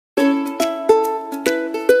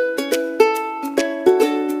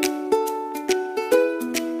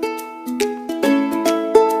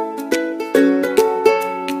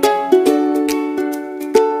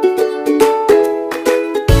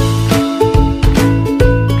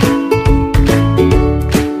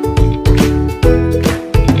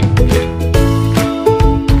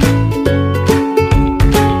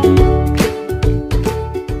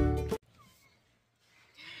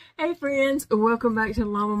and welcome back to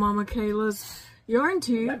Llama Yarn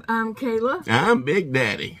Tube. I'm Kayla. I'm Big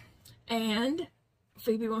Daddy. And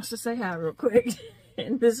Phoebe wants to say hi real quick.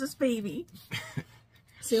 And this is Phoebe.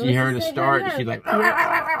 She heard us start and she's like,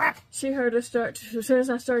 she heard us start. As soon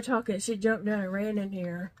as I started talking, she jumped down and ran in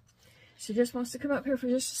here. She just wants to come up here for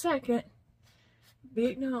just a second. Be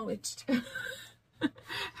acknowledged.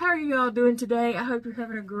 How are you all doing today? I hope you're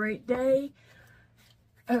having a great day.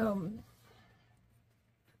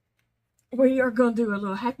 We are going to do a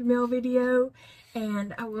little Happy Meal video,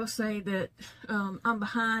 and I will say that I'm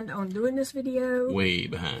behind on doing this video. Way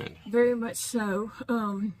behind. Very much so.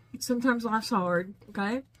 Sometimes life's hard,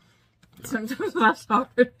 okay? Sometimes life's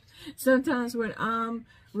hard. Sometimes when I'm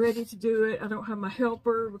ready to do it, I don't have my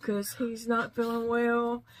helper because he's not feeling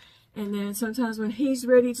well. And then sometimes when he's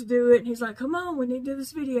ready to do it, and he's like, come on, we need to do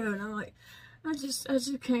this video. And I'm like, I just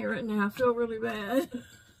can't right now. I feel really bad.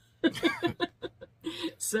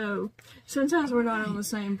 So sometimes we're not on the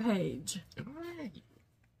same page.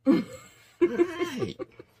 All right.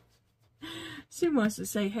 She wants to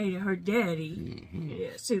say hey to her daddy.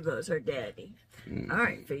 Yeah, she loves her daddy. All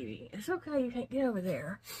right, Phoebe. It's okay. You can't get over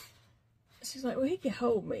there. She's like, well, he can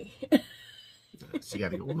hold me. She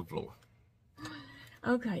got to go on the floor.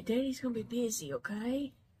 Okay, Daddy's going to be busy,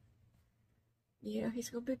 okay? Yeah,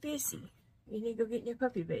 he's going to be busy. You need to go get in your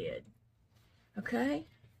puppy bed. Okay?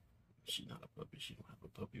 She's not a puppy. She don't have a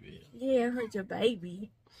puppy bed. Yeah, here's your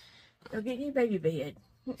baby. Go get in your baby bed.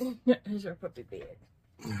 Here's your puppy bed.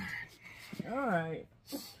 Alright.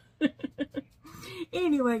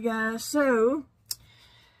 Anyway, guys, so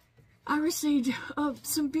I received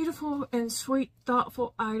some beautiful and sweet,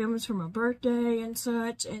 thoughtful items for my birthday and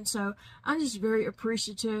such, and so I'm just very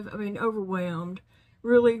appreciative. I mean, overwhelmed.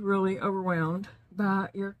 Really, really overwhelmed by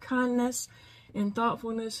your kindness and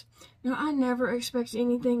thoughtfulness. Now, I never expect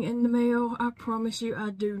anything in the mail. I promise you, I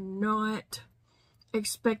do not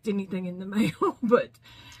expect anything in the mail, but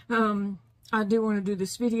I do want to do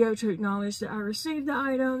this video to acknowledge that I received the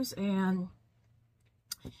items and,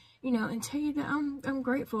 you know, and tell you that I'm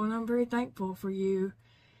grateful and I'm very thankful for you,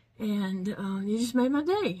 and you just made my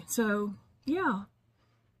day. So yeah.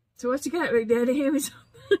 So what you got, Big Daddy? Hand me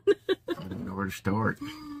something. I don't know where to start.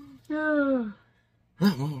 Oh. We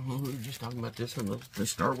were just talking about this one. Let's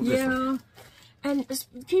start with this one. Yeah, and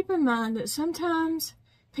keep in mind that sometimes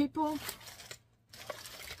people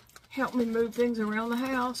help me move things around the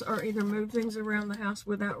house, or either move things around the house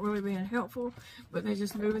without really being helpful, but they're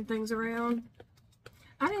just moving things around.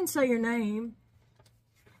 I didn't say your name.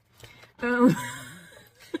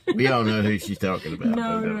 We all know who she's talking about.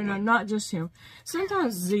 No, not just him.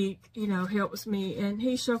 Sometimes Zeke, you know, helps me, and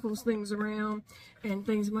he shuffles things around, and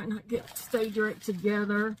things might not stay direct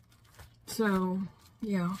together. So,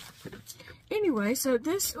 yeah. Anyway, so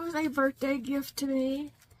this was a birthday gift to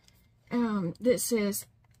me. That says,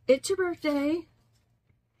 "It's your birthday."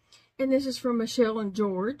 And this is from Michelle and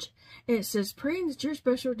George. And it says, "Praying that your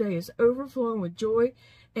special day is overflowing with joy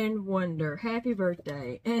and wonder. Happy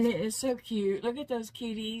birthday." And it is so cute. Look at those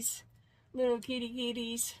kitties. Little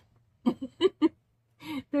kitties.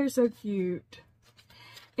 They're so cute.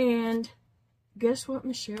 And guess what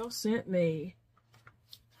Michelle sent me?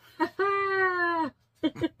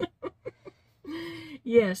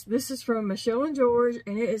 Yes, this is from Michelle and George,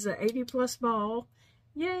 and it is an 80+ ball.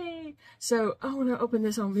 Yay! So I want to open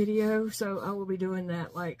this on video, so I will be doing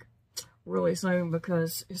that like really soon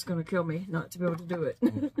because it's going to kill me not to be able to do it.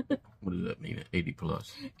 What does that mean,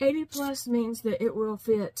 80+? 80+ means that it will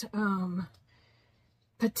fit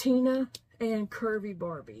patina and curvy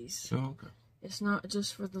Barbies. Oh, okay. It's not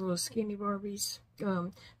just for the little skinny Barbies.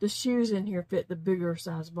 The shoes in here fit the bigger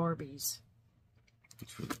size Barbies.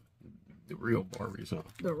 It's for the real Barbies, huh?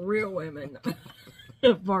 The real women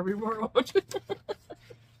of Barbie world.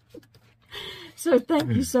 So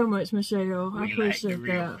thank you so much, Michelle. I appreciate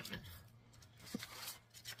that.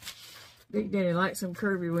 Big Daddy likes some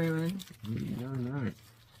curvy women. All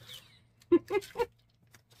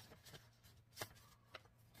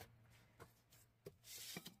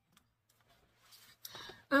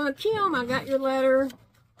right. Kim, I got your letter,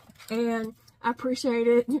 and I appreciate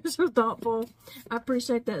it. You're so thoughtful. I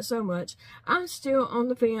appreciate that so much. I'm still on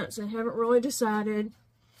the fence and haven't really decided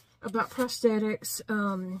about prosthetics.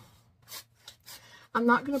 I'm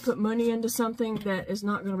not going to put money into something that is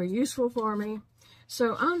not going to be useful for me.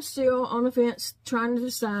 So I'm still on the fence trying to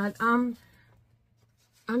decide. I'm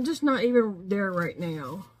just not even there right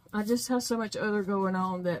now. I just have so much other going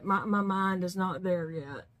on that my mind is not there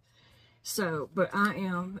yet. So, but I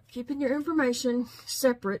am keeping your information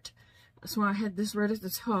separate. That's why I had this right at the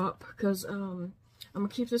top, because I'm going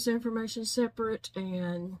to keep this information separate,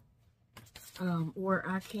 and where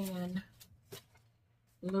I can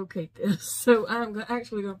locate this. So I'm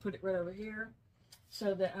actually going to put it right over here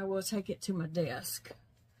so that I will take it to my desk.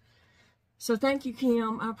 So thank you,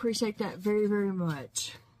 Kim. I appreciate that very, very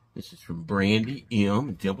much. This is from Brandy M.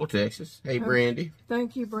 in Temple, Texas. Hey, Brandy.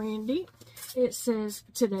 Thank you, Brandy. It says,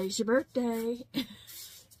 today's your birthday.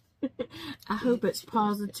 I hope it's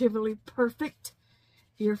positively perfect.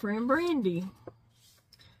 Your friend, Brandy.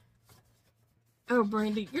 Oh,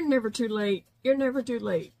 Brandy, you're never too late. You're never too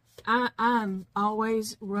late. I'm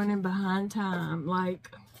always running behind time.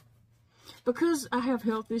 Like, because I have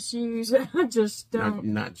health issues, I just don't.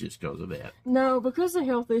 Not just because of that. No, because of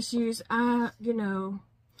health issues, I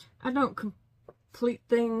don't complete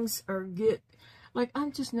things or get, like,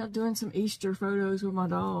 I'm just not doing some Easter photos with my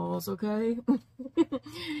dolls, okay?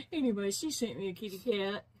 Anyway, she sent me a kitty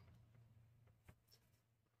cat.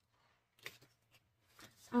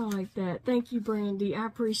 I like that. Thank you, Brandy. I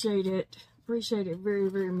appreciate it. Appreciate it very,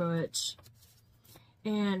 very much.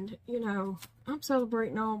 And, I'm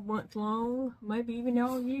celebrating all month long, maybe even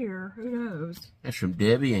all year. Who knows? That's from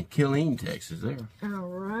Debbie in Killeen, Texas there. All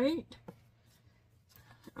right.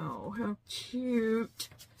 Oh, how cute.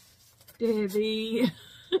 Debbie.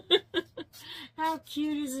 How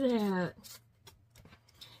cute is that?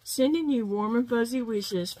 Sending you warm and fuzzy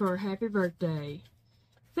wishes for a happy birthday.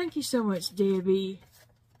 Thank you so much, Debbie.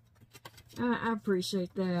 I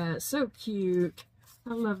appreciate that. So cute.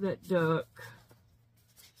 I love that duck.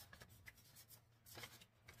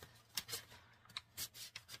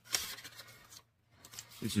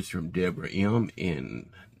 This is from Deborah M. in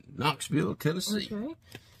Knoxville, Tennessee.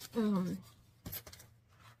 Okay.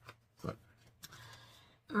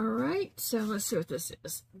 All right. So let's see what this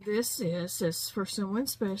is. This is for someone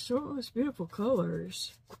special. Oh, it's beautiful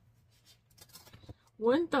colors.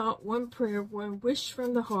 One thought, one prayer, one wish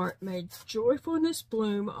from the heart made joyfulness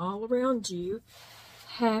bloom all around you.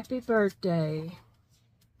 Happy birthday.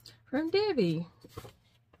 From Debbie.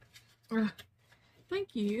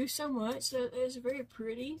 Thank you so much. That is very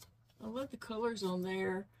pretty. I love the colors on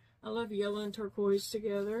there. I love yellow and turquoise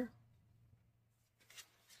together.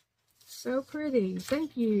 So pretty.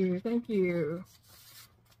 Thank you. Thank you.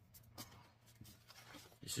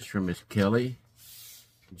 This is from Miss Kelly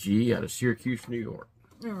G. out of Syracuse, New York.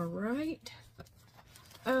 All right.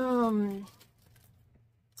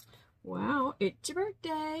 Wow, it's your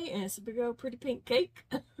birthday, and it's a big old pretty pink cake.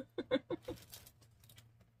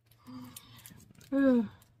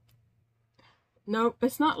 Nope,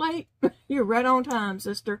 it's not late. You're right on time,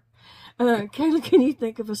 sister. Kayla, can you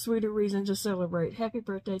think of a sweeter reason to celebrate? Happy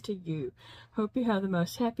birthday to you. Hope you have the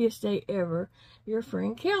most happiest day ever. Your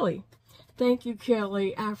friend, Kelly. Thank you,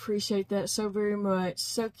 Kelly. I appreciate that so very much.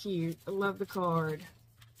 So cute. I love the card.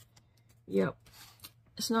 Yep.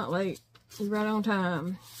 It's not late. You're right on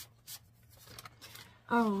time.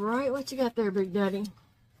 All right. What you got there, Big Daddy?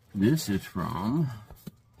 This is from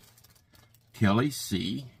Kelly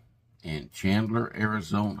C. in Chandler,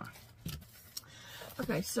 Arizona.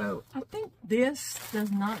 Okay, so I think this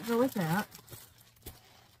does not go with that.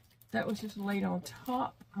 That was just laid on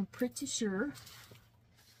top, I'm pretty sure.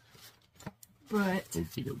 But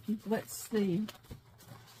let's see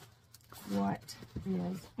what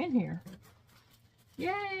is in here.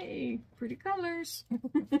 Yay! Pretty colors.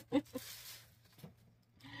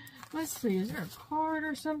 Let's see, is there a card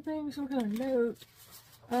or something? Some kind of note?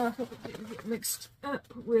 I hope it didn't get mixed up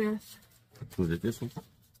with... Was it this one?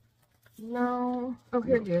 No. Oh,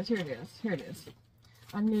 here it is. Here it is. Here it is.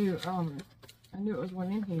 I knew it was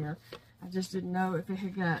one in here. I just didn't know if it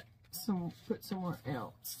had got put somewhere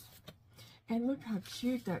else. And look how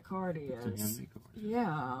cute that card is.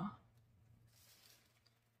 Yeah.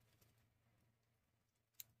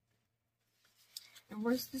 And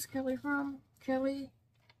where's this Kelly from? Kelly?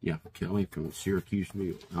 Yeah, Kelly from Syracuse, New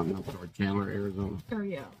York. I'm sorry, Chandler, Arizona. Oh,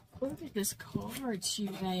 yeah. Look at this card she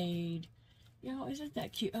made. Y'all, isn't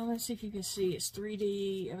that cute? Oh, let's see if you can see. It's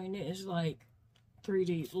 3D. I mean, it is like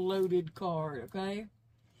 3D loaded card, okay?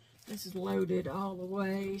 This is loaded all the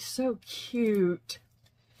way. So cute.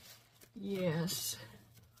 Yes.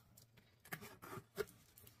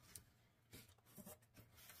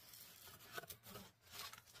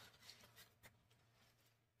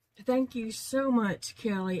 Thank you so much,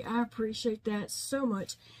 Kelly. I appreciate that so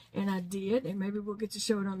much. And I did, and maybe we'll get to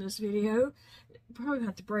show it on this video. Probably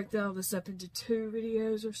have to break all this up into 2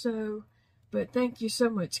 videos or so. But thank you so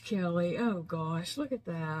much, Kelly. Oh, gosh. Look at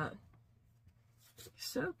that.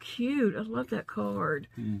 So cute. I love that card.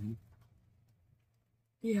 Mm-hmm.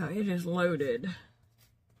 Yeah, it is loaded.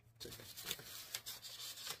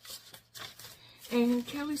 And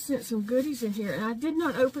Kelly sent some goodies in here. And I did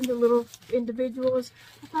not open the little individuals.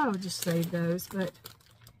 I thought I would just save those. But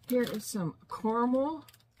here is some caramel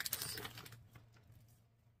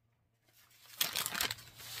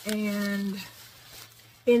And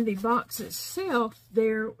in the box itself,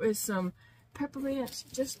 there is some peppermints,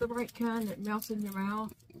 just the right kind that melts in your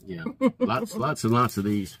mouth. Yeah, lots and lots of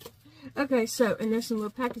these. Okay, so, and there's some little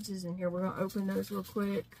packages in here. We're going to open those real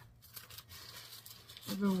quick.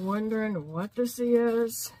 I've been wondering what this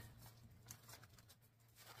is.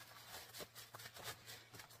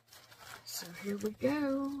 So here we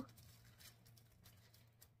go.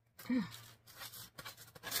 Need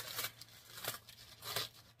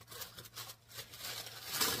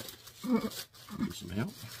some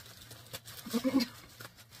help?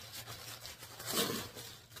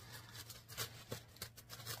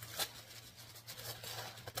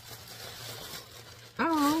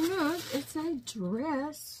 Oh, look, it's a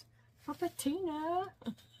dress for Bettina.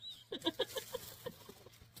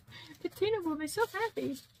 Bettina will be so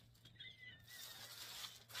happy.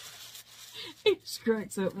 He just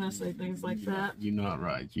cracks up when I say things like that. You're not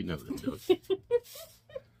right. You know the joke.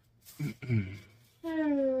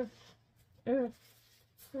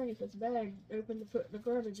 Trying to get this bag open to put the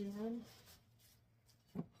garbage in.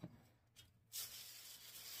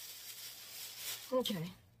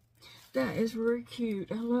 Okay. That is very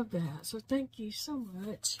cute. I love that. So thank you so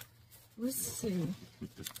much. Let's see.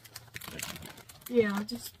 Yeah,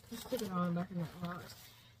 just stick it on back in that box.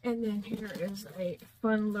 And then here is a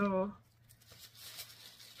fun little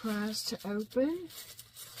prize to open.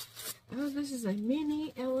 Oh, this is a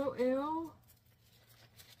mini LOL.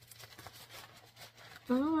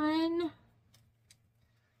 Fun.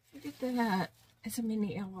 Look at that. It's a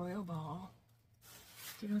mini LOL ball.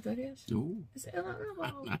 Do you know what that is? No. It's an LOL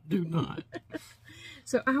ball. I do not.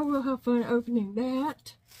 So I will have fun opening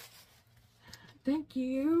that. Thank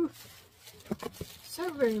you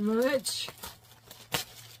so very much.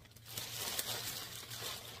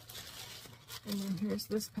 And then here's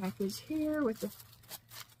this package here with the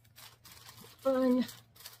fun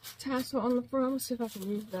tassel on the front. Let's see if I can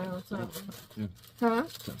use that on something. Yeah. Huh?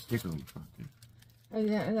 It's got a sticker on the front there. Oh,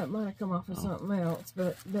 yeah, that might have come off of something else,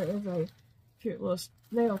 but there is a cute little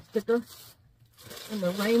nail sticker. And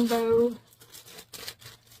the rainbow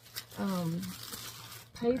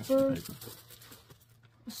paper.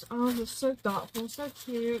 It's all just so thoughtful, so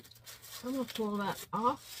cute. I'm going to pull that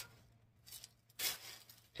off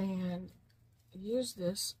and use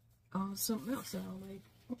this on something else that I'll make.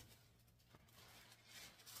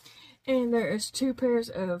 And there is 2 pairs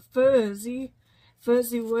of fuzzy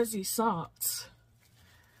wuzzy socks.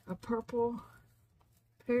 A purple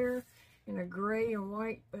pair and a gray and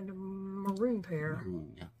white and a maroon pair.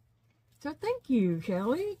 Yeah. So thank you,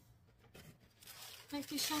 Kelly.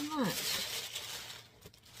 Thank you so much.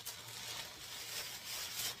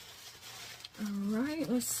 Alright,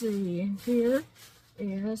 let's see. And here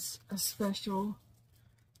is a special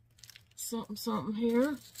something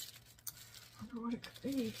here. I wonder what it could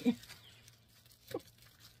be.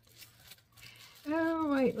 Oh,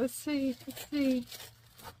 wait, let's see.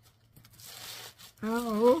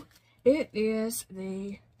 Oh, it is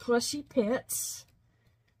the Plushy Pets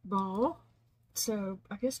ball. So,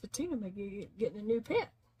 I guess Bettina may be getting a new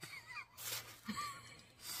pet.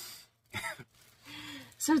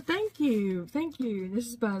 So, thank you. This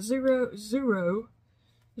is by Zero,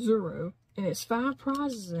 and it's 5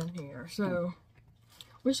 prizes in here. So,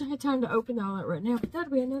 wish I had time to open all that right now, but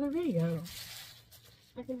that'll be another video.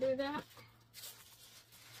 I can do that.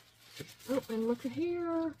 Oh, and look at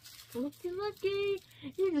here. Looky.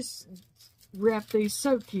 You just wrap these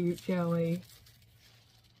so cute, Kelly.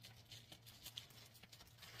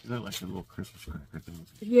 Is that like a little Christmas cracker thing?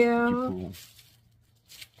 Yeah. Cool.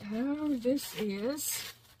 Oh, this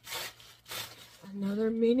is another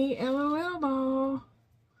mini LOL ball.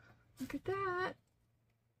 Look at that.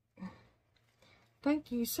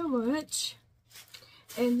 Thank you so much.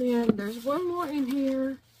 And then there's one more in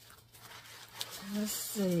here. Let's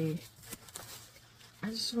see. I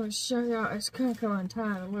just want to show y'all. It's kind of come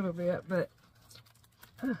untied a little bit, but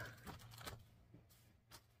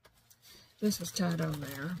this was tied on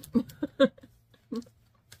there.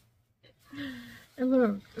 A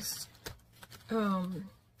little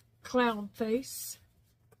cloud face.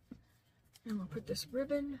 I'm going to put this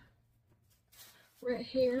ribbon right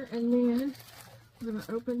here, and then we're going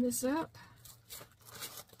to open this up.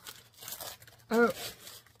 Oh.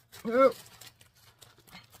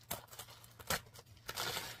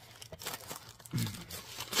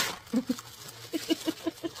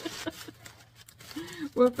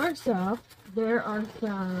 Well, first off, there are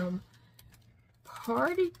some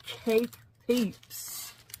party cake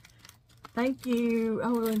peeps. Thank you. I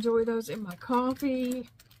will enjoy those in my coffee.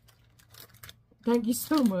 Thank you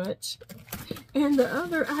so much. And the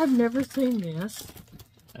other, I've never seen this.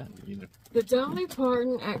 I haven't either. The Dolly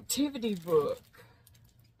Parton activity book.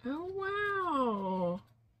 Oh, wow.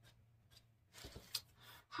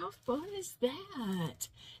 How fun is that?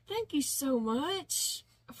 Thank you so much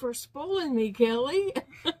for spoiling me, Kelly.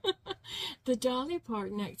 The Dolly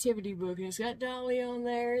Parton activity book. It's got Dolly on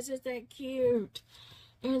there. Isn't that cute?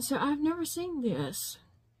 And so I've never seen this.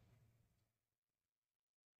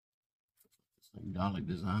 Same Dolly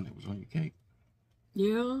design that was on your cake.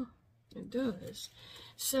 Yeah, it does.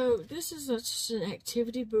 So this is just an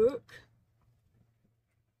activity book.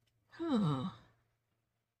 Huh.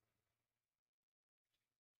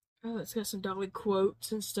 Oh, it's got some Dolly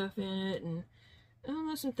quotes and stuff in it, and I don't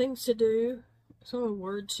know, some things to do. Some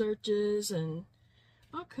word searches and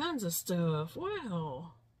all kinds of stuff.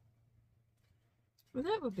 Wow. Well,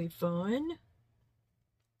 that would be fun.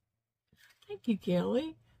 Thank you,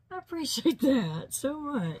 Kelly. I appreciate that so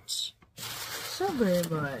much. So very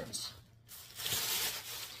much.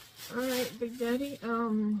 Alright, Big Daddy.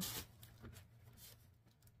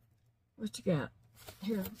 What you got?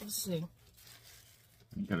 Here, let's see.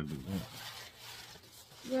 You gotta do that.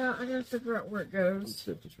 Yeah, I gotta figure out where it goes.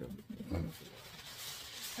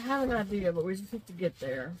 I have an idea, but we just have to get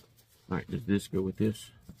there. Alright, does this go with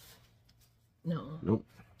this? No. Nope.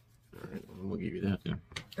 Alright, well, I'm gonna give you that then.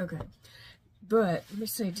 Okay. But, let me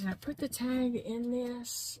see, did I put the tag in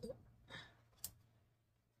this?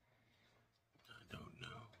 I don't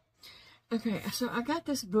know. Okay, so I got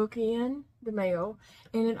this book in the mail,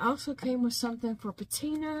 and it also came with something for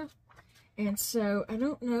Patina, and so I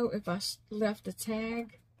don't know if I left the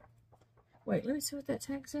tag. Wait, let me see what that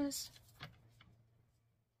tag says.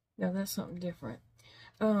 No, that's something different.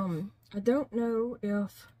 I don't know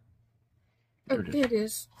if... Oh, there it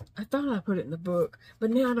is. I thought I put it in the book,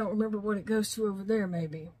 but now I don't remember what it goes to over there,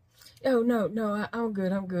 maybe. Oh, no, I'm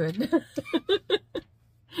good.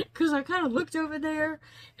 Because I kind of looked over there,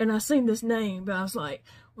 and I seen this name, but I was like,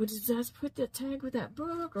 well, did I put that tag with that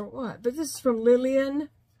book, or what? But this is from Lillian.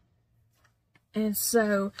 And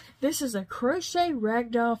so, this is a Crochet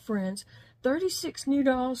Ragdoll Friends. 36 new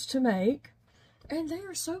dolls to make. And they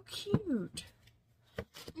are so cute.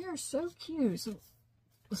 They are so cute. So,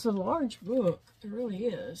 it's a large book. It really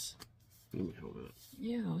is. Let me hold it up.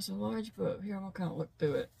 Yeah, it's a large book. Here, I'm going to kind of look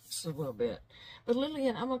through it just a little bit. But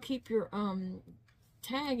Lillian, I'm going to keep your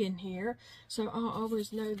tag in here, so I'll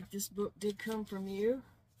always know that this book did come from you.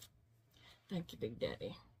 Thank you, Big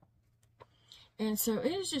Daddy. And so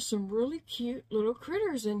it is just some really cute little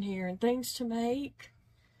critters in here and things to make.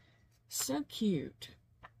 So cute.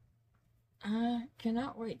 I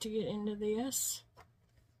cannot wait to get into this.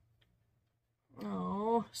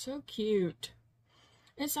 Oh, so cute.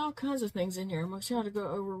 It's all kinds of things in here. I'm going to try to go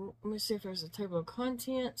over, let me see if there's a table of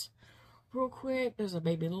contents real quick. There's a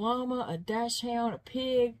baby llama, a dachshund, a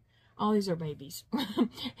pig. All these are babies.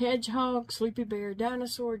 Hedgehog, sleepy bear,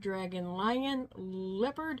 dinosaur, dragon, lion,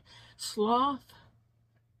 leopard, sloth,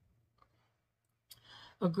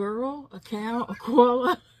 a girl, a cow, a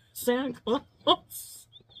koala, Santa Claus.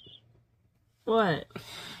 What?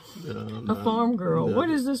 A farm girl. What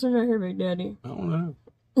is this in right here, Big Daddy? I don't know.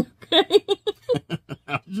 Okay.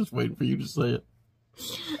 I was just waiting for you to say it.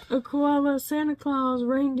 A koala, Santa Claus,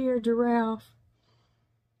 reindeer, giraffe,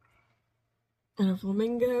 and a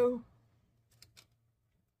flamingo.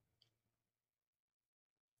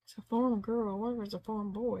 It's a farm girl. What was a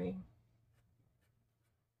farm boy?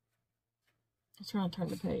 I'm trying to turn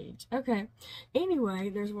the page. Okay. Anyway,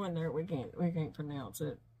 there's one there. We can't pronounce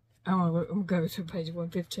it. I'm gonna go to page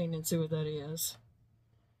 115 and see what that is.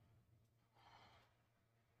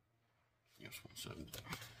 Yes, 170.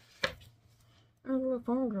 Oh, the little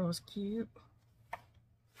farm girl is cute.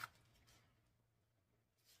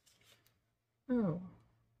 Oh.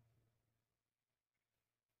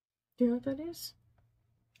 Do you know what that is?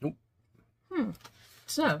 Nope.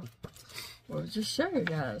 So, we'll just show you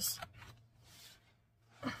guys.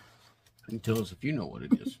 You can tell us if you know what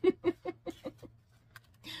it is.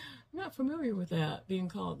 I'm not familiar with that, being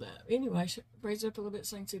called that. Anyway, raise it up a little bit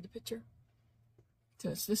so I can see the picture. So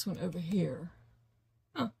it's this one over here.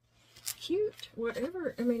 Huh. It's cute.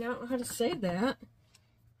 Whatever. I mean, I don't know how to say that.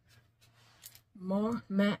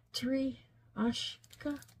 Matryoshka.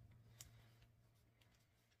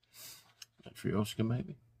 Matryoshka,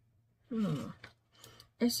 maybe?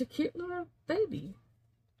 It's a cute little baby.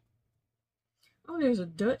 Oh, there's a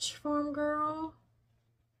Dutch farm girl.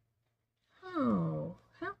 Oh,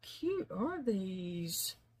 how cute are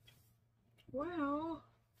these? Wow.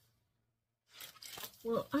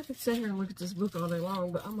 Well, I could sit here and look at this book all day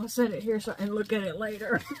long, but I'm going to set it here and look at it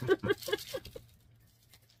later.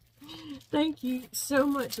 Thank you so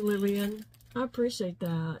much, Lillian. I appreciate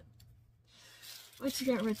that. What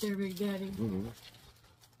you got right there, Big Daddy?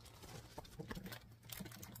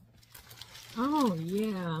 Oh,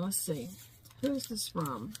 yeah. Let's see. Who's this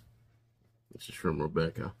from? This is from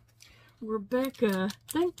Rebecca. Rebecca,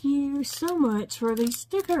 thank you so much for these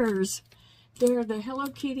stickers. They're the Hello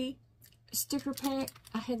Kitty sticker pack.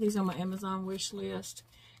 I had these on my Amazon wish list.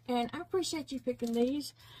 And I appreciate you picking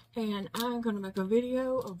these. And I'm going to make a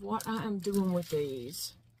video of what I am doing with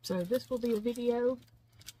these. So this will be a video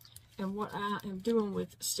and what I am doing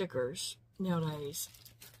with stickers nowadays.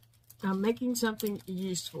 I'm making something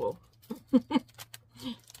useful.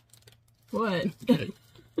 What? Okay.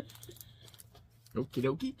 Okie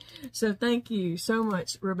dokie. So thank you so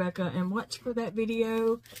much, Rebecca. And watch for that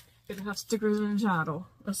video. It'll have stickers in the title.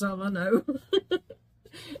 That's all I know.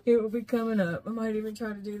 It will be coming up. I might even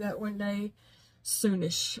try to do that one day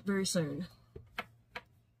soonish. Very soon.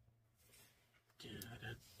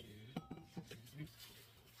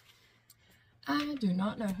 I do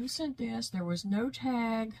not know who sent this. There was no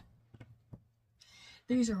tag.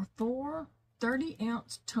 These are 4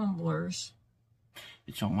 30-ounce tumblers.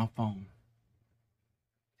 It's on my phone.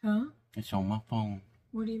 Huh? It's on my phone.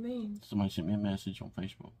 What do you mean? Somebody sent me a message on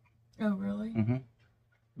Facebook. Oh, really? Mm-hmm.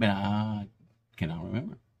 But I cannot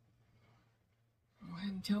remember. Well,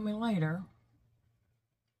 you tell me later.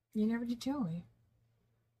 You never did tell me.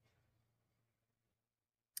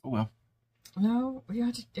 Oh, well. No, we'll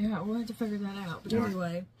have to figure that out. But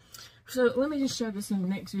anyway, so let me just show this in the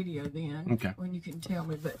next video then. Okay. When you can tell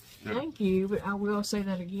me. But thank you. But I will say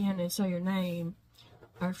that again and say your name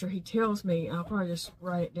after he tells me. I'll probably just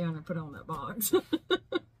write it down and put it on that box.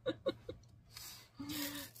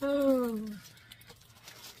 Oh.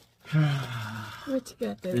 What you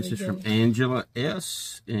got there? This is from Angela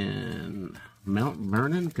S. in Mount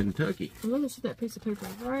Vernon, Kentucky. Let me see that piece of paper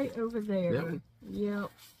right over there. That one?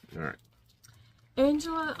 Yep. All right.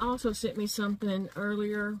 Angela also sent me something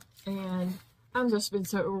earlier, and I've just been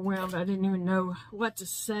so overwhelmed. I didn't even know what to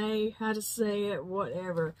say, how to say it,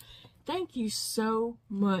 whatever. Thank you so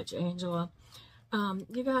much, Angela.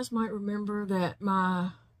 You guys might remember that my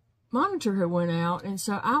monitor had went out, and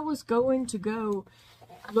so I was going to go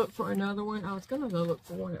look for another one. I was going to go look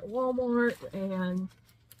for one at Walmart, and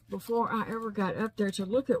before I ever got up there to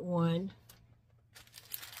look at one,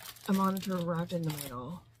 a monitor arrived in the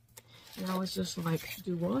mail. And I was just like,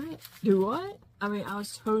 do what? Do what? I mean, I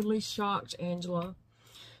was totally shocked, Angela.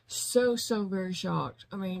 So very shocked.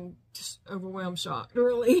 I mean, just overwhelmed shocked,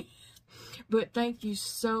 really. But thank you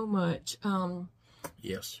so much.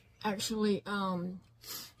 Yes. Actually,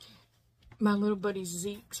 my little buddy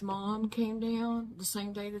Zeke's mom came down the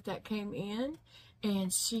same day that came in,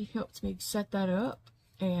 and she helped me set that up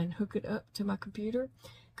and hook it up to my computer,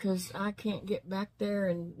 because I can't get back there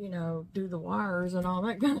and, you know, do the wires and all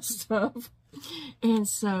that kind of stuff. And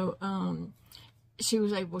so she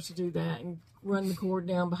was able to do that and run the cord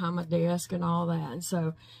down behind my desk and all that. And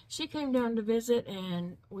so she came down to visit,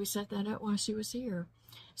 and we set that up while she was here.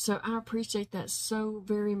 So I appreciate that so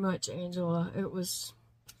very much, Angela. It was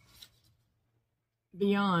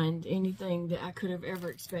beyond anything that I could have ever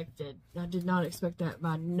expected. I did not expect that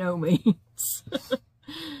by no means.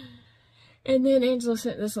 And then Angela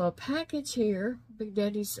sent this little package here. Big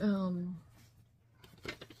Daddy's,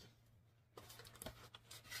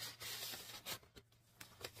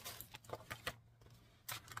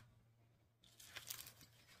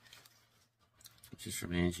 Which is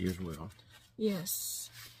from Angie as well. Yes.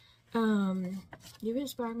 You've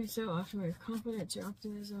inspired me so often with your confidence, your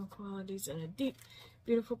optimism, qualities, and a deep,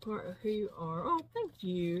 beautiful part of who you are. Oh, thank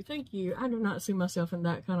you. Thank you. I do not see myself in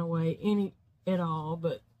that kind of way at all,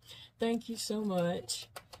 but thank you so much.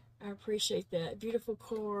 I appreciate that. Beautiful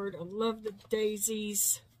card. I love the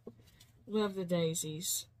daisies. Love the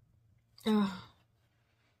daisies. Oh,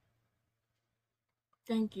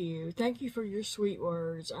 thank you. Thank you for your sweet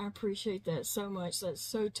words. I appreciate that so much. That's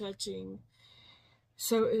so touching.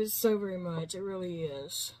 So it is so very much. It really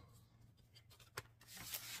is.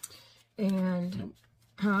 And,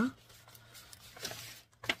 huh?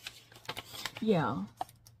 Yeah.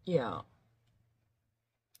 Yeah.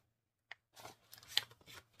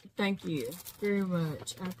 Thank you very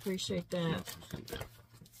much. I appreciate that.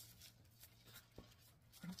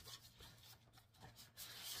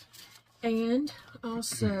 And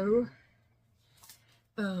also,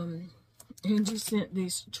 Angie sent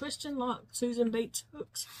these twist and lock Susan Bates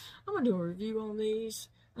hooks. I'm going to do a review on these.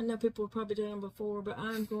 I know people have probably done them before, but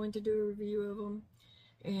I'm going to do a review of them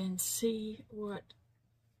and see what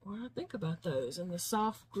I think about those and the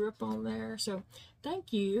soft grip on there. So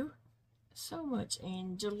thank you so much,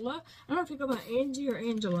 Angela. I don't know if you go by Angie or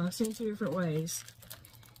Angela. I've seen 2 different ways.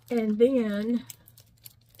 And then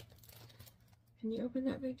Can you open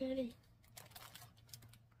that, Big Daddy?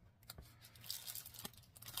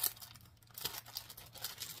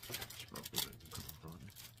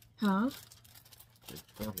 Huh?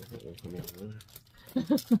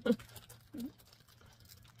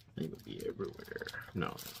 It'll be everywhere.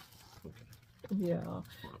 No. Okay. Yeah,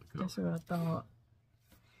 that's what I thought.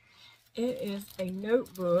 It is a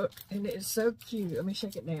notebook, and it is so cute. Let me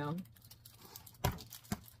shake it down.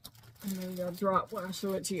 And then y'all drop when I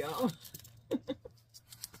show it to y'all.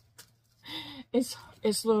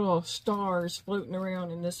 It's little stars floating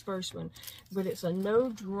around in this first one, but it's a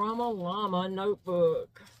no drama llama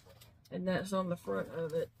notebook, and that's on the front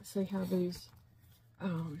of it. See how these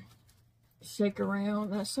shake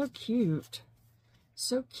around? That's so cute,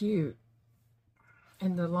 so cute.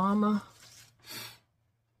 And the llama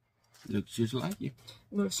looks just like you.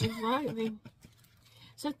 Looks just like me.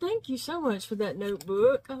 So thank you so much for that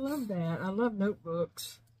notebook. I love that. I love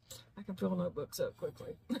notebooks. I can fill notebooks up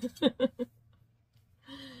quickly.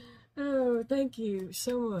 Oh, thank you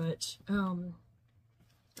so much. I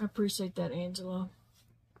appreciate that, Angela.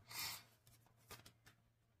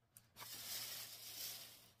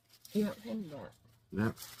 Yep, hand me that.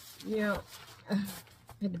 Yep. Yeah.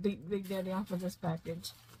 Had to beat Big Daddy off of this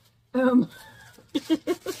package.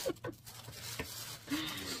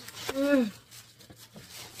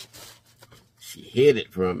 She hid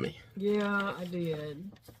it from me. Yeah, I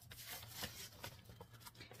did.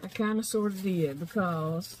 I kind of sort of did,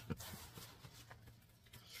 because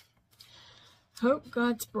hope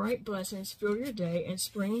God's bright blessings fill your day, and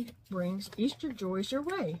spring brings Easter joys your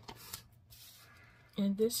way.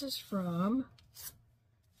 And this is from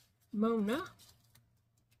Mona.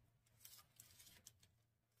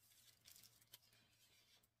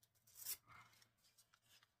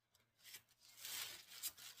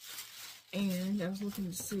 And I was looking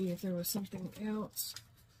to see if there was something else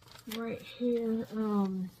right here.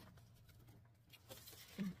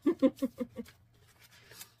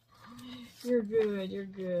 You're good, you're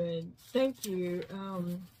good. Thank you.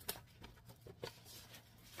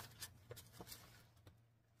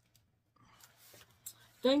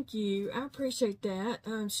 Thank you. I appreciate that.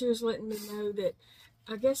 She was letting me know that,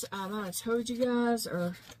 I guess I might have told you guys,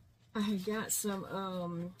 or I had got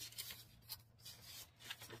some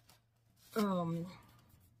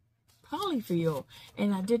polyfill,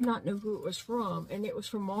 and I did not know who it was from, and it was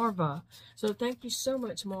from Marva. So thank you so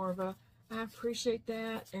much, Marva. I appreciate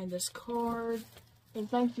that, and this card, and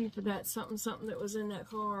thank you for that something that was in that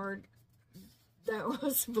card. That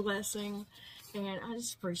was a blessing, and I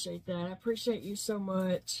just appreciate that. I appreciate you so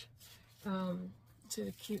much. It's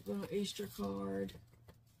a cute little Easter card.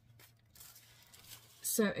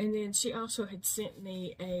 So, and then she also had sent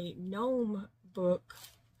me a gnome book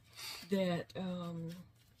that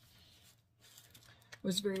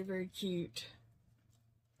was very, very cute.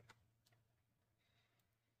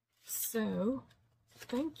 So,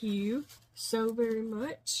 thank you so very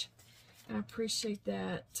much. I appreciate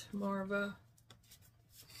that, Marva.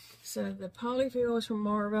 So, the polyfill is from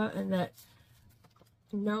Marva, and that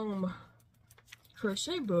gnome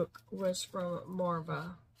crochet book was from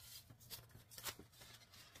Marva.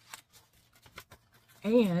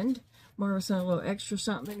 And Marva sent a little extra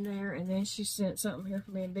something in there, and then she sent something here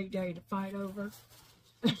for me and Big Daddy to fight over.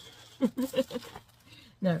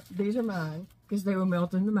 No, these are mine, because they will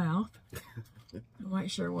melt in the mouth. I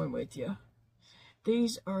might share one with you.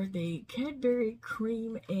 These are the Cadbury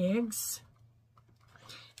cream eggs.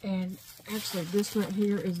 And actually, this right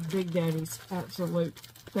here is Big Daddy's absolute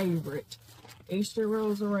favorite. Easter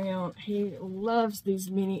rolls around. He loves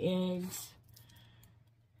these mini eggs.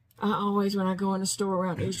 I always, when I go in the store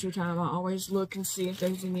around Easter time, I always look and see if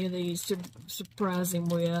there's any of these to surprise him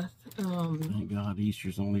with. Thank God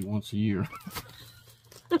Easter's only once a year.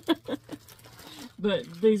 But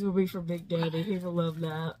these will be for Big Daddy. He will love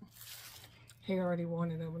that. He already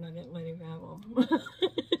wanted them, and I didn't let him have them.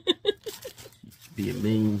 Being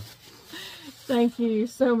mean. Thank you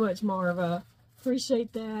so much, Marva.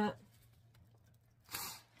 Appreciate that.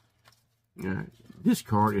 This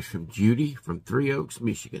card is from Judy from Three Oaks,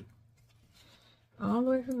 Michigan. All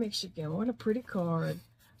the way from Michigan. What a pretty card.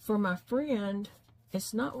 For my friend,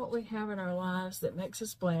 it's not what we have in our lives that makes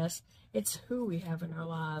us blessed. It's who we have in our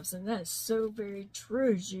lives. And that's so very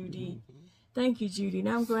true, Judy. Thank you, Judy.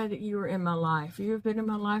 Now I'm glad that you are in my life. You have been in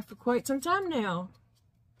my life for quite some time now.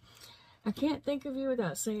 I can't think of you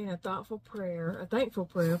without saying a thankful prayer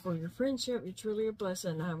for your friendship. You're truly a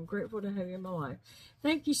blessing. I'm grateful to have you in my life.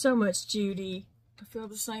 Thank you so much, Judy. I feel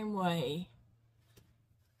the same way.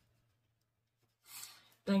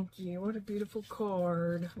 Thank you. What a beautiful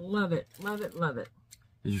card. Love it. Love it. Love it.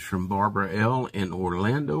 This is from Barbara L. in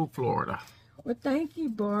Orlando, Florida. Well, thank you,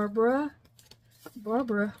 Barbara.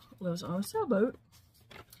 Barbara lives on a sailboat.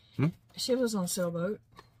 She lives on a sailboat.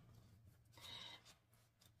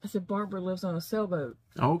 I said Barbara lives on a sailboat.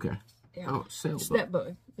 Oh, okay. Yeah. Oh,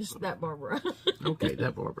 sailboat. It's that Barbara. Okay,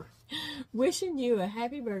 that Barbara. Wishing you a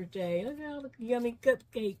happy birthday. Look at all the yummy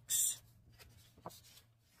cupcakes.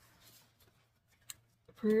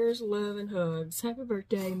 Prayers, love, and hugs. Happy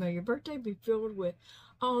birthday. May your birthday be filled with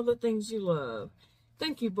all the things you love.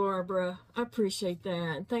 Thank you, Barbara. I appreciate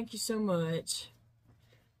that. And thank you so much.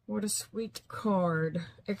 What a sweet card.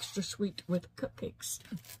 Extra sweet with cupcakes.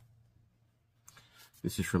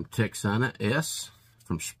 This is from Texana S.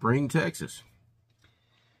 from Spring, Texas.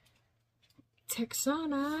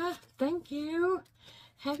 Texana, thank you.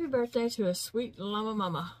 Happy birthday to a sweet llama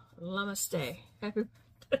mama. Llama stay. Happy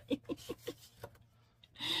birthday.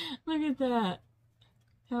 Look at that.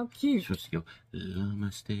 How cute. Supposed to go,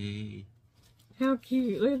 llama stay. How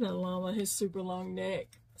cute. Look at that llama, his super long neck.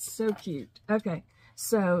 So cute. Okay,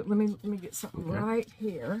 so let me get something right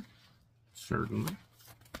here. Certainly.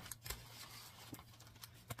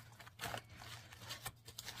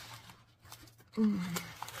 I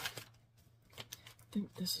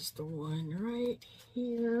think this is the one right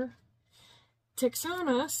here.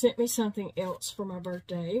 Texana sent me something else for my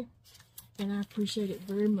birthday, and I appreciate it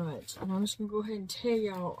very much. And I'm just going to go ahead and tell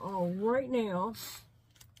y'all all right now.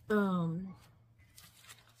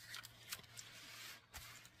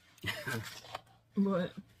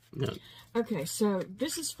 What? No. Okay, so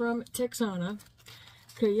this is from Texana.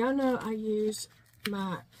 Okay, y'all know I use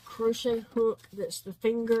my crochet hook that's the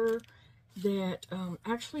finger that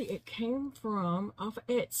actually it came from off of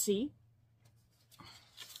Etsy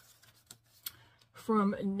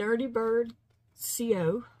from Nerdy Bird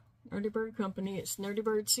Co. Nerdy Bird Company. It's Nerdy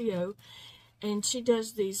Bird Co. And she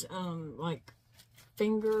does these like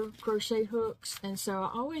finger crochet hooks, and so I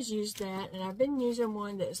always use that. And I've been using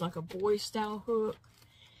one that is like a boy style hook,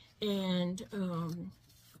 and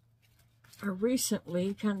I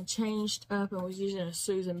recently kind of changed up and was using a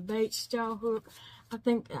Susan Bates style hook. I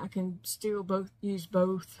think I can still use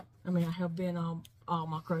both. I mean, I have been all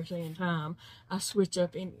my crocheting time. I switch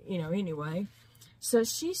up in, anyway. So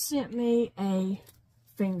she sent me a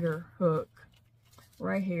finger hook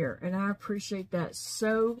right here, and I appreciate that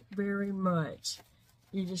so very much.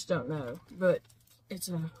 You just don't know, but it's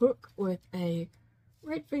a hook with a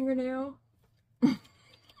red fingernail, and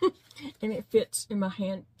it fits in my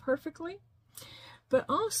hand perfectly. But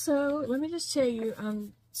also, let me just tell you,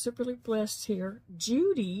 I'm superly blessed here.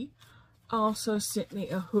 Judy also sent me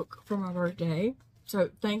a hook for my birthday. So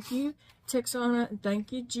thank you, Texana, and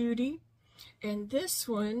thank you, Judy. And this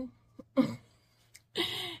one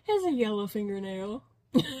has a yellow fingernail.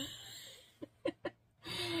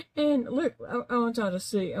 And look, I want y'all to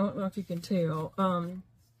see. I don't know if you can tell.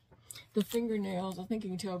 The fingernails, I think you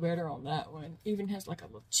can tell better on that one. Even has like a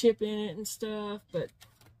little chip in it and stuff. But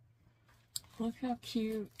look how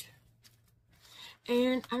cute.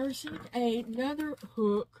 And I received another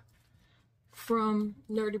hook from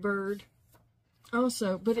Nerdy Bird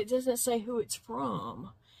also, but it doesn't say who it's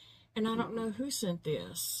from. And I don't know who sent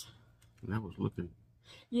this. I was looking.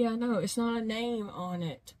 Yeah, no, it's not a name on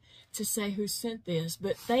it to say who sent this.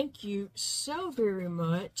 But thank you so very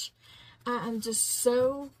much. I am just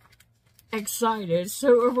so excited,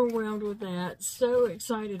 so overwhelmed with that. So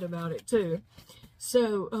excited about it too.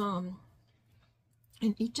 So,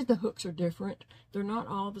 and each of the hooks are different. They're not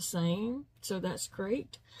all the same, so that's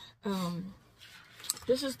great.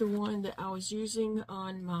 This is the one that I was using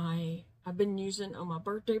on my, I've been using on my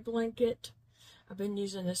birthday blanket. I've been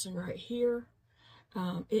using this one right here.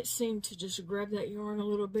 It seemed to just grab that yarn a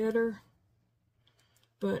little better.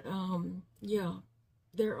 But, yeah,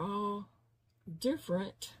 they're all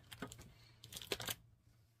different.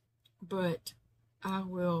 But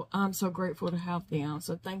I'm so grateful to have them.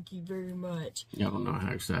 So thank you very much. Y'all don't know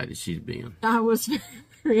how excited she's been. I was very,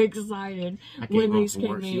 very excited when these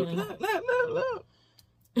came in. Look.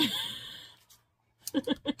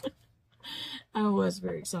 I was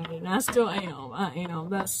very excited, and I still am. I am.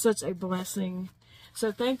 That's such a blessing.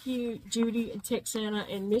 So thank you, Judy and Texana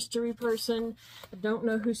and Mystery Person. I don't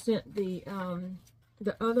know who sent the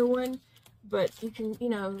other one, but you can,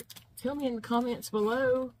 tell me in the comments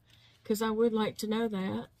below, because I would like to know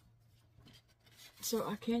that. So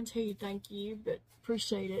I can tell you thank you, but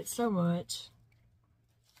appreciate it so much.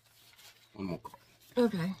 One more card.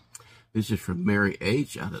 Okay. This is from Mary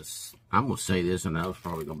H. I'm going to say this, and I was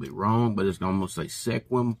probably going to be wrong, but it's going to say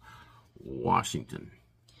Sequim, Washington.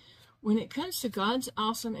 When it comes to God's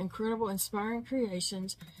awesome, incredible, inspiring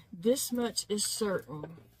creations, this much is certain.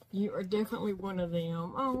 You are definitely one of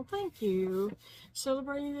them. Oh, thank you.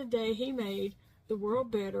 Celebrating the day he made the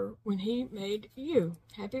world better when he made you.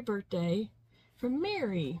 Happy birthday from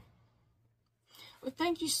Mary. Well,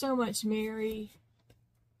 thank you so much, Mary.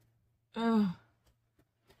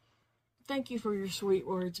 Thank you for your sweet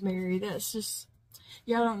words, Mary. That's just,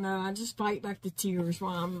 y'all don't know, I just fight back the tears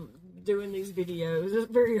while I'm doing these videos.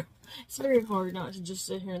 It's very hard not to just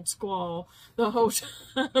sit here and squall the whole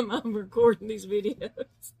time I'm recording these videos.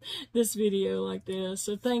 This video like this.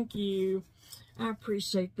 So thank you. I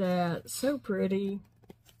appreciate that. So pretty.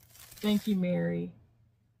 Thank you, Mary.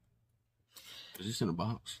 Is this in a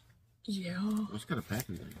box? Yeah. It's got a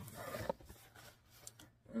packing thing.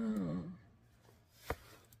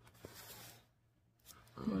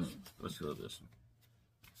 Let's go with this one.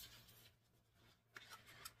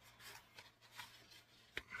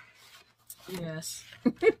 Yes.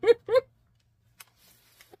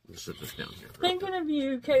 Let's set this down here. Thinking of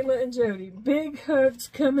you, Kayla and Jody. Big hugs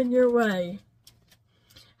coming your way.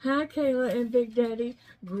 Hi, Kayla and Big Daddy.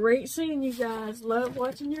 Great seeing you guys. Love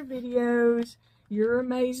watching your videos. You're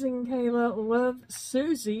amazing, Kayla. Love,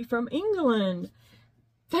 Susie from England.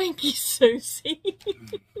 Thank you, Susie.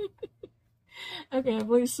 Okay, I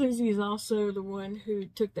believe Susie is also the one who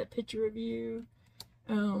took that picture of you.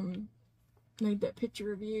 Made that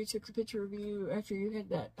picture of you, took the picture of you after you had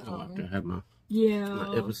that. After I had my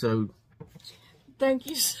episode. Thank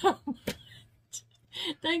you so much.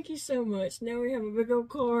 Thank you so much. Now we have a big old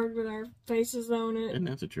card with our faces on it. And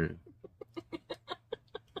that's a true.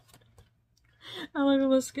 I look a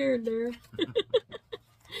little scared there.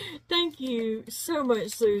 Thank you so much,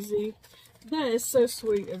 Susie. That is so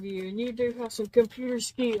sweet of you. And you do have some computer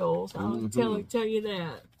skills. I'll tell you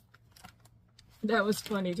that. That was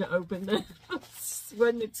funny to open that.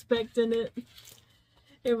 Wasn't expecting it.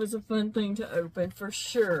 It was a fun thing to open for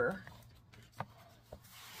sure.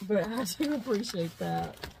 But I do appreciate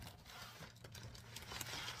that.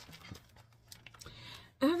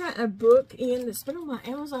 I got a book in that's been on my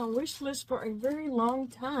Amazon wish list for a very long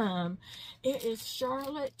time. It is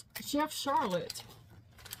Chef Charlotte.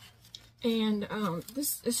 And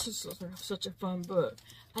this is just such a fun book.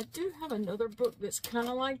 I do have another book that's kind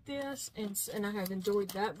of like this, and I have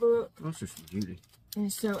enjoyed that book. That's just beauty.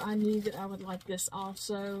 And so I knew that I would like this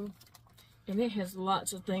also. And it has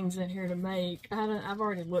lots of things in here to make. I've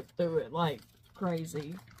already looked through it like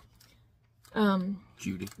crazy.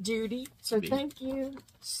 Judy. So thank you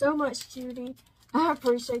so much, Judy. I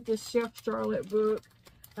appreciate this Chef Charlotte book.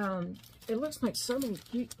 It looks like so many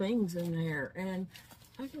cute things in there. And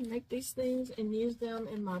I can make these things and use them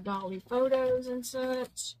in my dolly photos and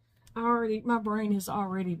such. My brain has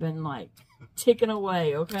already been like ticking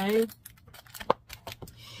away, okay?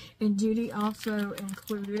 And Judy also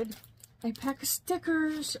included a pack of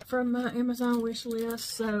stickers from my Amazon wish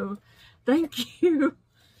list. So thank you.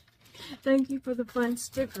 Thank you for the fun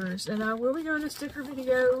stickers. And I will be doing a sticker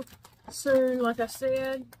video soon, like I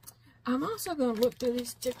said. I'm also going to look through these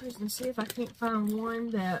stickers and see if I can't find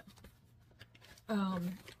one that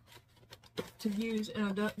to use in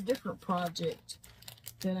a different project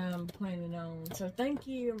that I'm planning on. So thank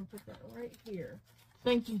you. I'm going to put that right here.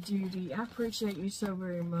 Thank you, Judy. I appreciate you so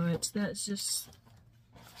very much. That's just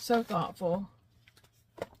so thoughtful.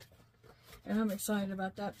 And I'm excited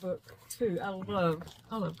about that book too. I love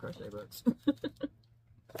crochet books.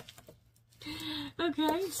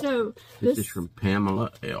 Okay, so this is from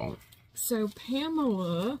Pamela L. So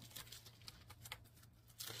Pamela,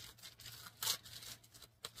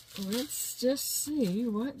 let's just see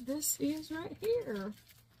what this is right here.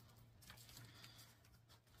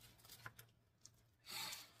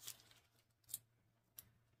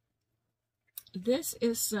 This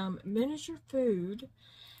is some miniature food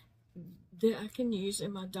that I can use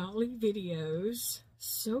in my dolly videos.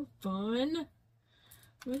 So fun.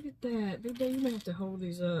 Look at that. Big Day, you may have to hold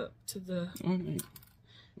these up to the...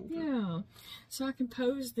 Yeah. So I can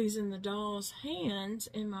pose these in the doll's hands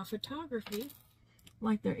in my photography.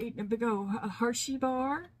 Like they're eating a big old Hershey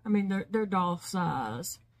bar. I mean, they're doll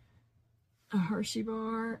size. A Hershey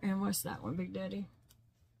bar. And what's that one, Big Daddy?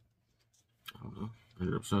 I don't know. Put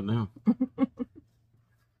it upside down.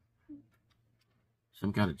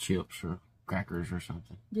 Some kind of chips or crackers or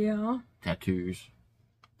something. Yeah. Tattoos.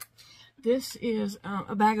 This is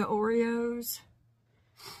a bag of Oreos.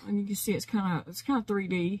 And you can see it's kind of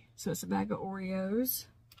 3D. So it's a bag of Oreos.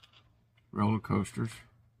 Roller coasters.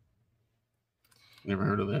 Never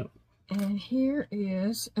heard of that. And here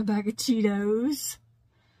is a bag of Cheetos.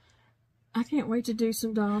 I can't wait to do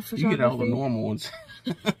some doll photography. You get all the normal ones.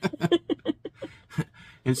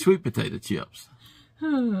 And sweet potato chips.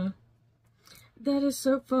 Huh. That is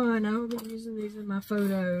so fun. I will be using these in my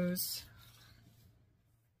photos.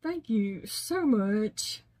 Thank you so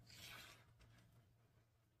much.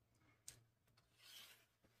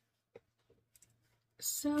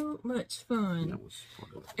 So much fun. That was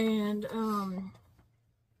part of it. And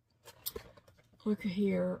look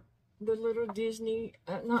here, the little Disney,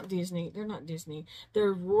 not Disney, they're not Disney,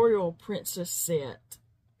 they're Royal Princess set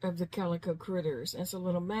of the Calico Critters. It's a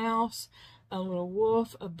little mouse, a little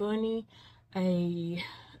wolf, a bunny, a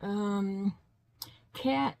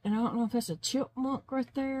cat, and I don't know if that's a chipmunk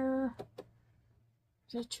right there.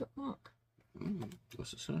 Is that a chipmunk?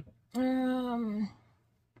 What's it say?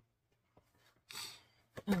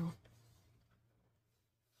 Oh.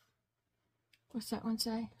 What's that one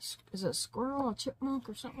say? Is it a squirrel, a chipmunk,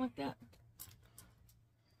 or something like that?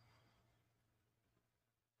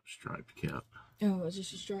 Striped cat. Oh, it's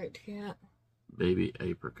just a striped cat. Baby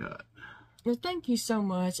apricot. Well, thank you so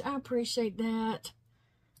much. I appreciate that.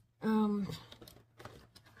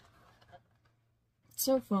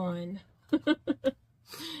 So fun.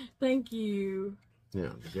 Thank you.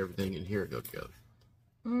 Yeah, does everything in here go together?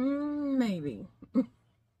 Maybe.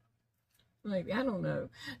 Maybe. I don't know.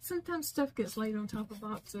 Sometimes stuff gets laid on top of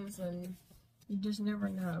boxes and you just never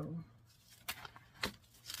know.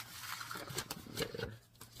 There.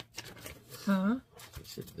 Huh?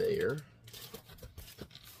 Is it there?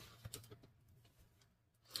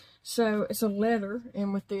 So it's a letter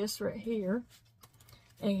in with this right here.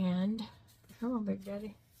 And come on, Big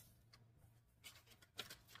Daddy.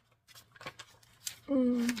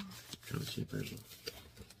 Trying to see if there's a...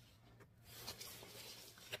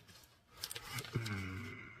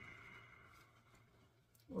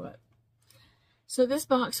 What? So this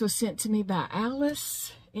box was sent to me by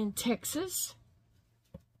Alice in Texas.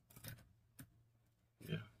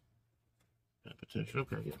 Yeah. Amputation.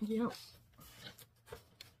 Okay, yeah. Yep.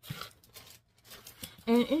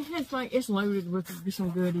 And it has like, it's loaded with some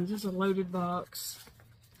goodies. It's a loaded box.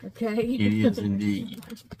 Okay? It is indeed.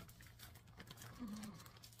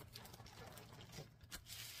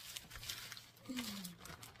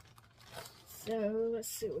 So let's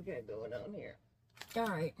see what we got going on here.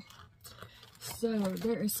 Alright. So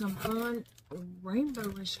there is some fun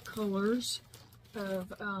rainbowish colors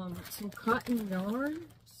of some cotton yarn.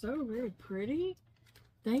 So very pretty.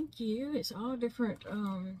 Thank you. It's all different.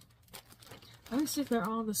 I don't see if they're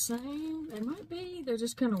all the same. They might be. They're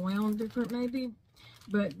just kind of wound different maybe.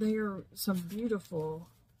 But they are some beautiful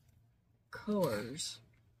colors.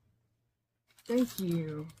 Thank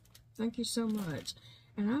you. Thank you so much.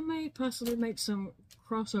 And I may possibly make some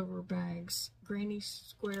crossover bags. Granny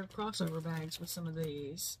square crossover bags with some of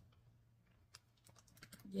these.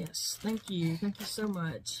 Yes. Thank you. Thank you so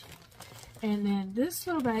much. And then this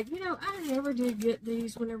little bag. You know, I never did get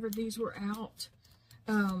these whenever these were out.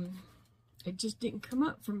 It just didn't come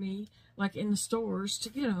up for me, like in the stores, to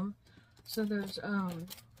get them. So there's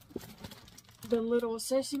the little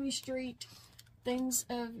Sesame Street things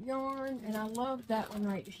of yarn, and I love that one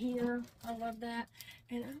right here. I love that.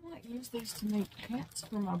 And I might use these to make hats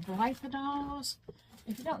for my Blythe dolls.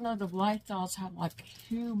 If you don't know, the Blythe dolls have like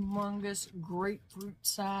humongous grapefruit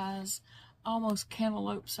size, almost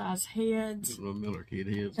cantaloupe size heads. Little Miller kid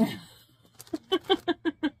heads.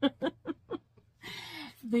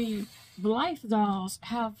 The Blythe dolls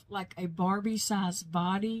have like a Barbie size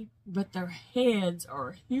body, but their heads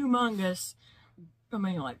are humongous. I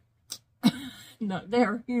mean, like, no,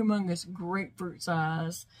 they're humongous grapefruit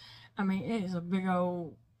size. I mean, it is a big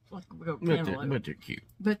old, like a big old cantaloupe. But they're cute.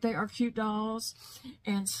 But they are cute dolls.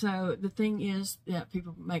 And so the thing is that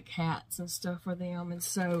people make hats and stuff for them. And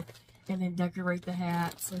so, and then decorate the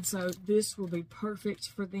hats. And so this will be perfect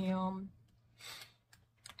for them.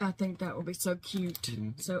 I think that will be so cute.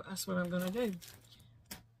 So that's what I'm going to do.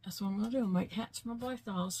 That's what I'm going to do. Make hats for my Blythe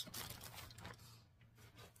dolls.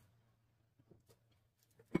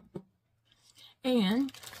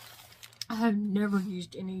 And I have never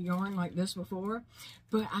used any yarn like this before,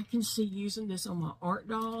 but I can see using this on my art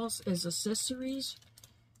dolls as accessories.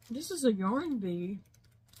 This is a Yarn Bee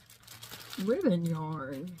ribbon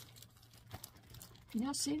yarn. Can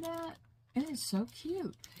y'all see that? It is so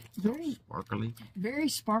cute. Very sparkly. Very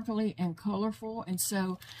sparkly and colorful. And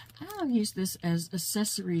so I'll use this as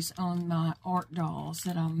accessories on my art dolls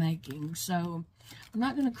that I'm making. So I'm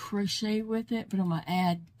not going to crochet with it, but I'm going to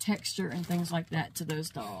add texture and things like that to those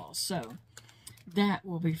dolls. So that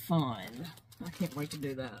will be fun. I can't wait to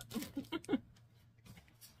do that.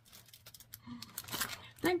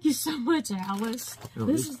 Thank you so much, Alice. Oh,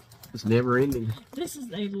 it's never ending. This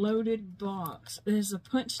is a loaded box. There's a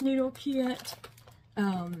punch needle kit.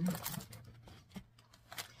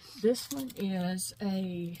 This one is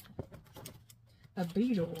a a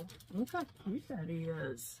beetle. Look how cute that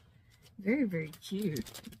is. Very, very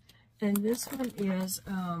cute. And this one is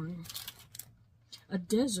a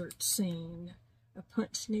desert scene. A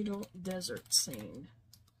punch needle desert scene.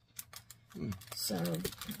 So,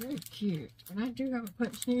 very cute. And I do have a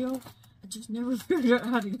punch needle. I just never figured out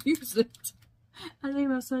how to use it. I need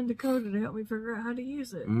my son Dakota to help me figure out how to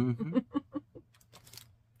use it. You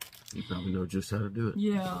probably know just how to do it.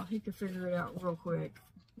 Yeah, he could figure it out real quick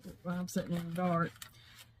while I'm sitting in the dark.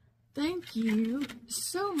 Thank you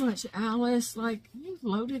so much, Alice. Like, you've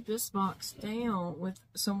loaded this box down with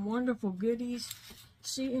some wonderful goodies.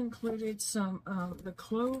 She included some the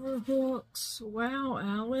clover hooks. Wow,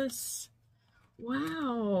 Alice.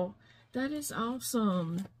 Wow, that is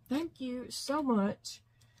awesome. Thank you so much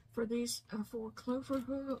for these 4 clover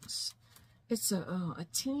hooks. It's a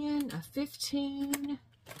 10, a 15,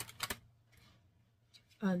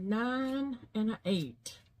 a 9, and an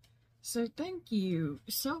 8. So thank you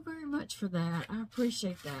so very much for that. I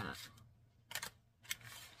appreciate that.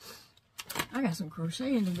 I got some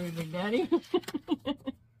crocheting to do, Big Daddy.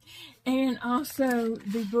 And also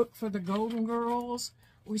the book for the Golden Girls,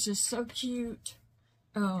 which is so cute.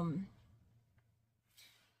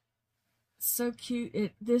 So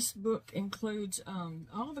cute. This book includes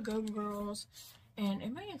all the Golden Girls, and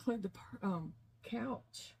it may include the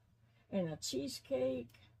couch and a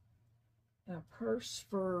cheesecake, and a purse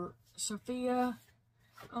for Sophia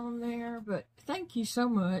on there. But thank you so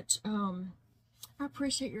much. I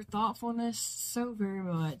appreciate your thoughtfulness so very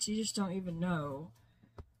much. You just don't even know.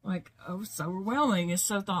 Like, oh, it's overwhelming. It's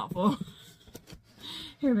so thoughtful.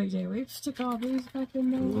 Here, Big J, we stick all these back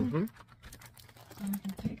in there. And I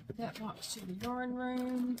can take that box to the yarn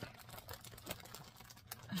room.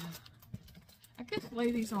 I could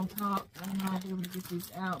lay these on top. I don't know if I'll be able to get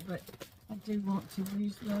these out, but I do want to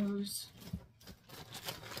use those.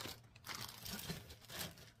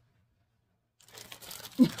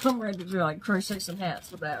 I'm ready to like crochet some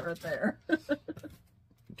hats with that right there.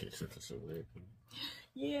 Okay, set this over there.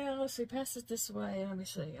 Yeah, let's see. Pass it this way. Let me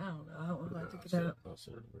see. I don't know. I don't know how to pick it up. I'll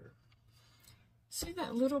set it over. See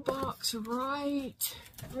that little box right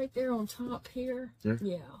there on top here? There?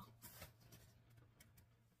 Yeah.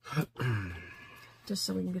 Just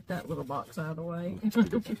so we can get that little box out of the way.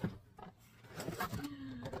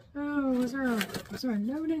 Oh, was there a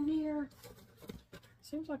note in here?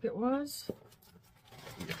 Seems like it was.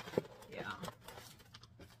 Yeah.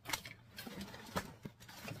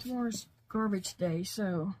 Tomorrow's garbage day,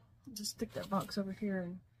 so I'll just stick that box over here.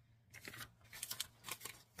 And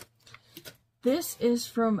this is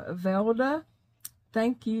from Velda.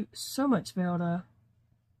 Thank you so much, Velda.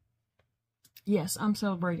 Yes, I'm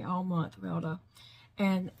celebrating all month, Velda.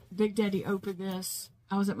 And Big Daddy opened this.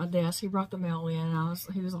 I was at my desk. He brought the mail in, and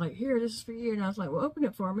he was like, "Here, this is for you." And I was like, "Well, open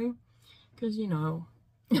it for me," because you know.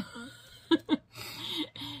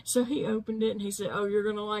 So he opened it, and he said, "Oh, you're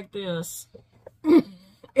gonna like this."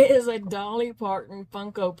 It is a Dolly Parton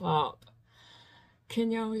Funko Pop.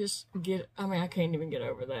 Can y'all just get, I mean, I can't even get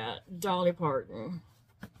over that. Dolly Parton.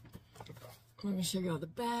 Let me show y'all the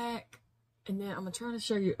back. And then I'm going to try to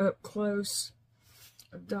show you up close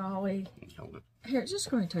of Dolly. Here, just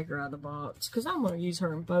going to take her out of the box, because I'm going to use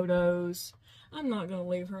her in photos. I'm not going to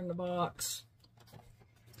leave her in the box.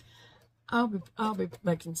 I'll be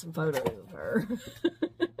making some photos of her.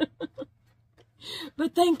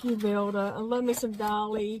 But thank you, Velda. I love me some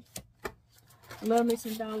Dolly. Love me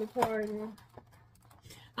some Dolly Parton.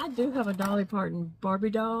 I do have a Dolly Parton Barbie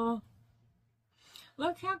doll.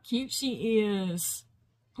 Look how cute she is.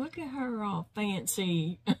 Look at her all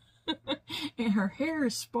fancy. And her hair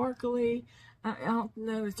is sparkly. I don't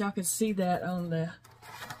know if y'all can see that on the...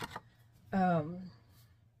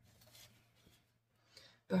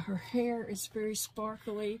 but her hair is very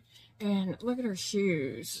sparkly. And look at her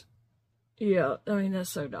shoes. Yeah, I mean, that's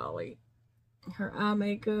so Dolly. Her eye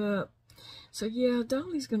makeup. So, yeah,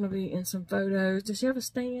 Dolly's going to be in some photos. Does she have a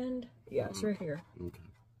stand? Yeah, it's right here. Okay.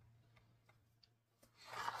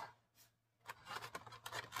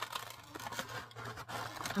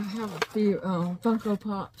 I have a few Funko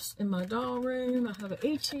Pops in my doll room. I have an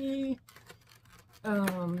Ichi. I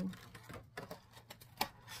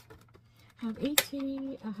have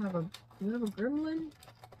E.T. I have a gremlin.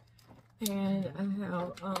 And I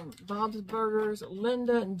have Bob's Burgers,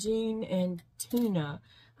 Linda and Jean and Tina.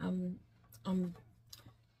 I'm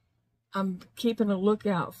keeping a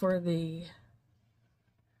lookout for the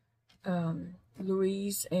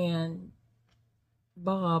Louise and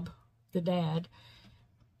Bob, the dad,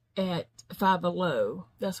 at Five Below.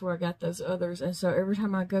 That's where I got those others. And so every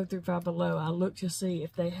time I go through Five Below, I look to see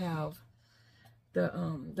if they have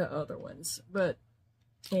the other ones. But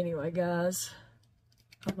anyway, guys,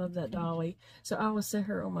 I love that dolly. So I will set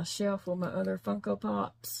her on my shelf with my other Funko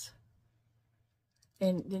Pops.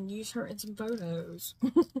 And then use her in some photos.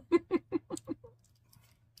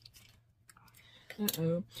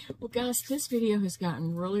 Uh-oh. Well, guys, this video has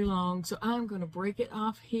gotten really long, so I'm going to break it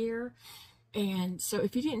off here. And so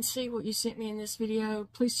if you didn't see what you sent me in this video,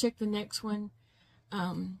 please check the next one.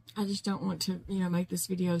 I just don't want to, make this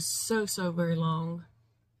video so very long,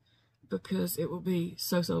 because it will be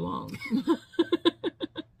so long.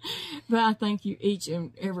 But I thank you, each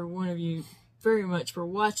and every one of you, very much for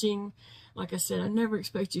watching. Like I said, I never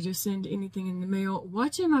expect you to send anything in the mail.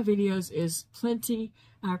 Watching my videos is plenty.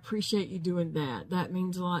 I appreciate you doing that. That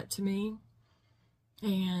means a lot to me.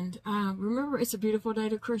 And remember, it's a beautiful day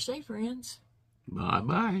to crochet, friends.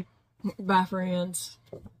 Bye-bye. Bye, friends.